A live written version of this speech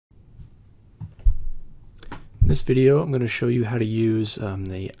this video, I'm going to show you how to use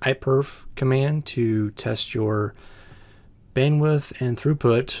the iPerf command to test your bandwidth and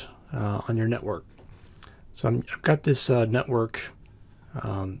throughput on your network. So I've got this network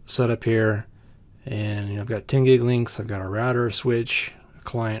set up here, and I've got 10 gig links. I've got a router, a switch, a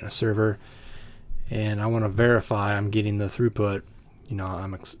client, a server, and I want to verify I'm getting the throughput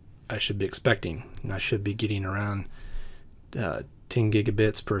I should be expecting. And I should be getting around 10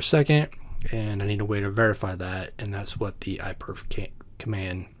 gigabits per second, and I need a way to verify that, and that's what the iPerf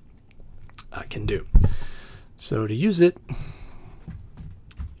command can do. So to use it,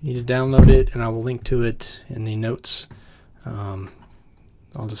 you need to download it, and I will link to it in the notes.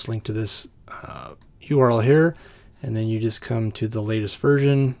 I'll just link to this URL here, and then you just come to the latest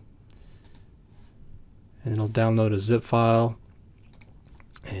version, and it'll download a zip file,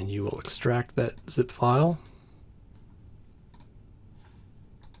 and you will extract that zip file.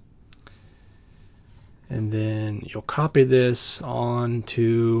 And then you'll copy this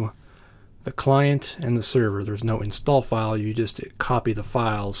onto the client and the server. There's no install file. You just copy the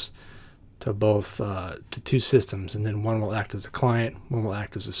files to both to two systems, and then one will act as a client, one will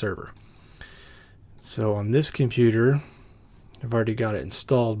act as a server. So on this computer, I've already got it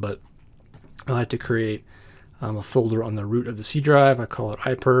installed, but I like to create a folder on the root of the C drive. I call it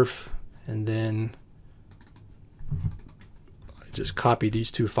iPerf, and then I just copy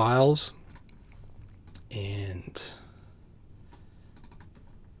these two files and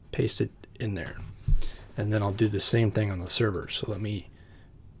paste it in there, and then I'll do the same thing on the server. So let me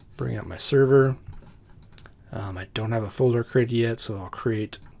bring up my server. I don't have a folder created yet, so I'll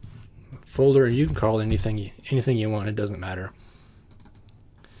create a folder, and you can call it anything you want, it doesn't matter.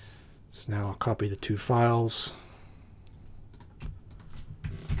 So now I'll copy the two files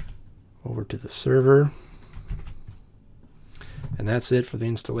over to the server, and that's it for the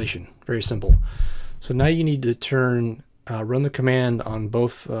installation. Very simple. So now you need to run the command on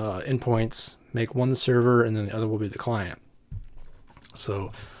both endpoints, make one the server, and then the other will be the client.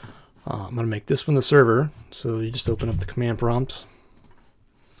 So I'm going to make this one the server. So you just open up the command prompt,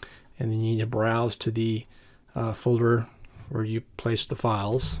 and then you need to browse to the folder where you place the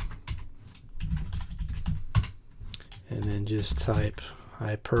files, and then just type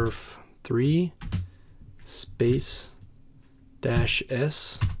iPerf3 space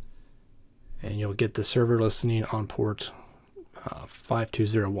 -s, and you'll get the server listening on port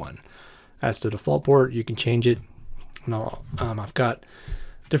 5201. As to default port, you can change it. Now, I've got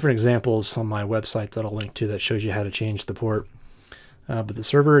different examples on my website that I'll link to that shows you how to change the port. But the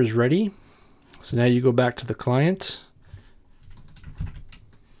server is ready. So now you go back to the client,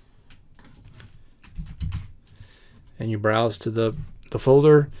 and you browse to the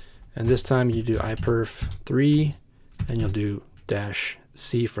folder, and this time you do iPerf3, and you'll do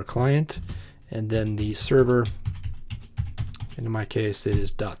 -c for client, and then the server, and in my case it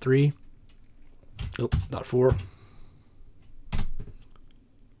is .3, .4,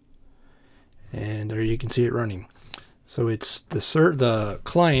 and there you can see it running. So it's the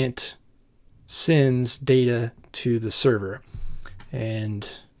client sends data to the server, and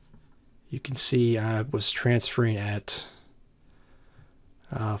you can see I was transferring at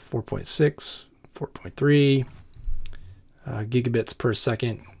 4.6, 4.3 gigabits per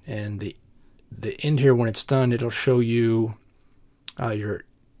second, and the end here, when it's done, it'll show you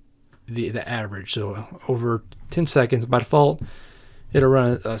the average. So over 10 seconds by default, it'll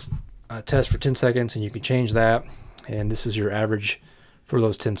run a test for 10 seconds, and you can change that, and this is your average for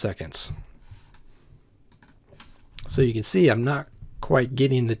those 10 seconds. So you can see I'm not quite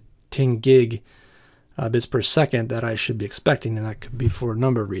getting the 10 gig bits per second that I should be expecting, and that could be for a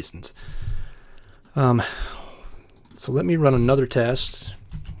number of reasons. So let me run another test,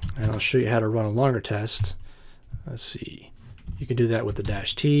 and I'll show you how to run a longer test. Let's see. You can do that with the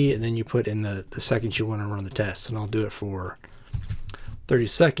 -t, and then you put in the seconds you want to run the test, and I'll do it for 30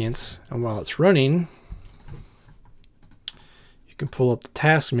 seconds. And while it's running, you can pull up the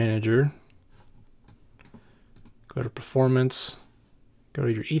task manager, go to performance, go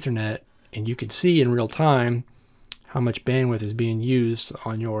to your Ethernet, and you can see in real time how much bandwidth is being used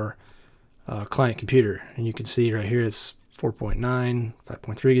on your client computer. And you can see right here it's 4.9,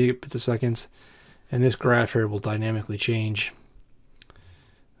 5.3 gigabits a second, and this graph here will dynamically change.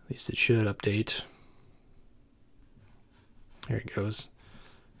 At least it should update. Here it goes.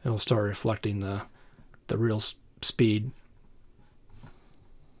 It'll start reflecting the real speed.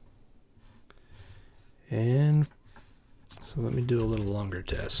 And so let me do a little longer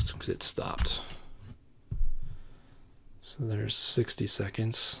test because it stopped. So there's 60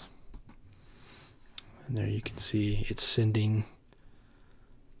 seconds. And there you can see it's sending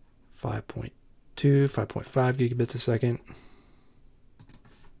 5.2 5.2, 5.5 gigabits a second.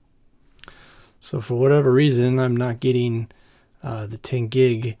 So for whatever reason, I'm not getting the 10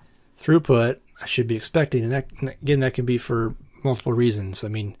 gig throughput I should be expecting. And that, again, that can be for multiple reasons. I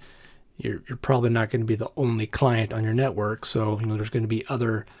mean, you're probably not going to be the only client on your network. So, you know, there's going to be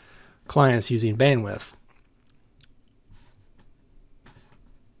other clients using bandwidth.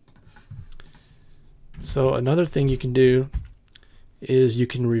 So another thing you can do is you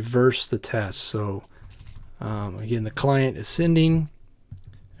can reverse the test. So again, the client is sending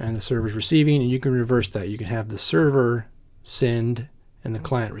and the server is receiving, and you can reverse that. You can have the server send and the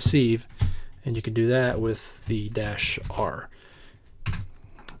client receive, and you can do that with the -R.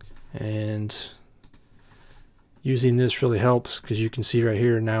 And using this really helps because you can see right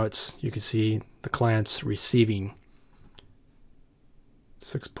here now you can see the client's receiving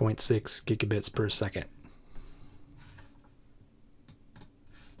 6.6 gigabits per second.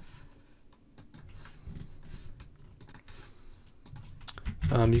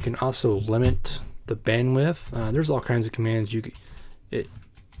 You can also limit the bandwidth. There's all kinds of commands. You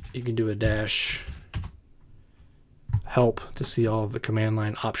can do a -help to see all of the command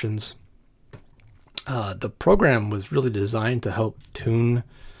line options. The program was really designed to help tune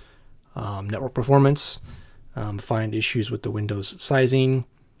network performance, find issues with the Windows sizing,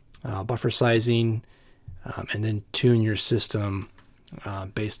 buffer sizing, and then tune your system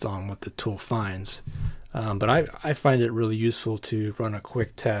based on what the tool finds. But I find it really useful to run a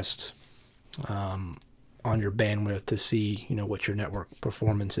quick test on your bandwidth to see, you know, what your network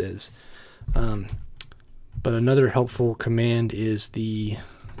performance is. But another helpful command is I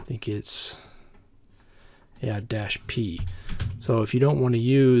think it's -P. So if you don't want to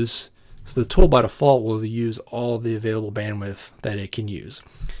use, so the tool by default will use all the available bandwidth that it can use,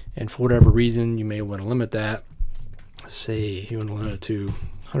 and for whatever reason you may want to limit that. Say you want to limit it to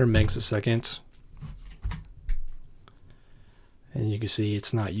 100 megs a second, and you can see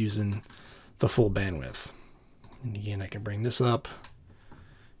it's not using the full bandwidth. And again, I can bring this up,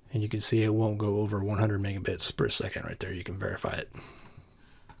 and you can see it won't go over 100 megabits per second right there. You can verify it.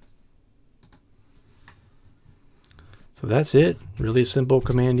 So that's it. Really simple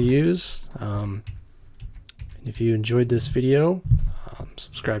command to use. And if you enjoyed this video,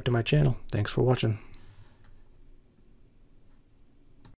 subscribe to my channel. Thanks for watching.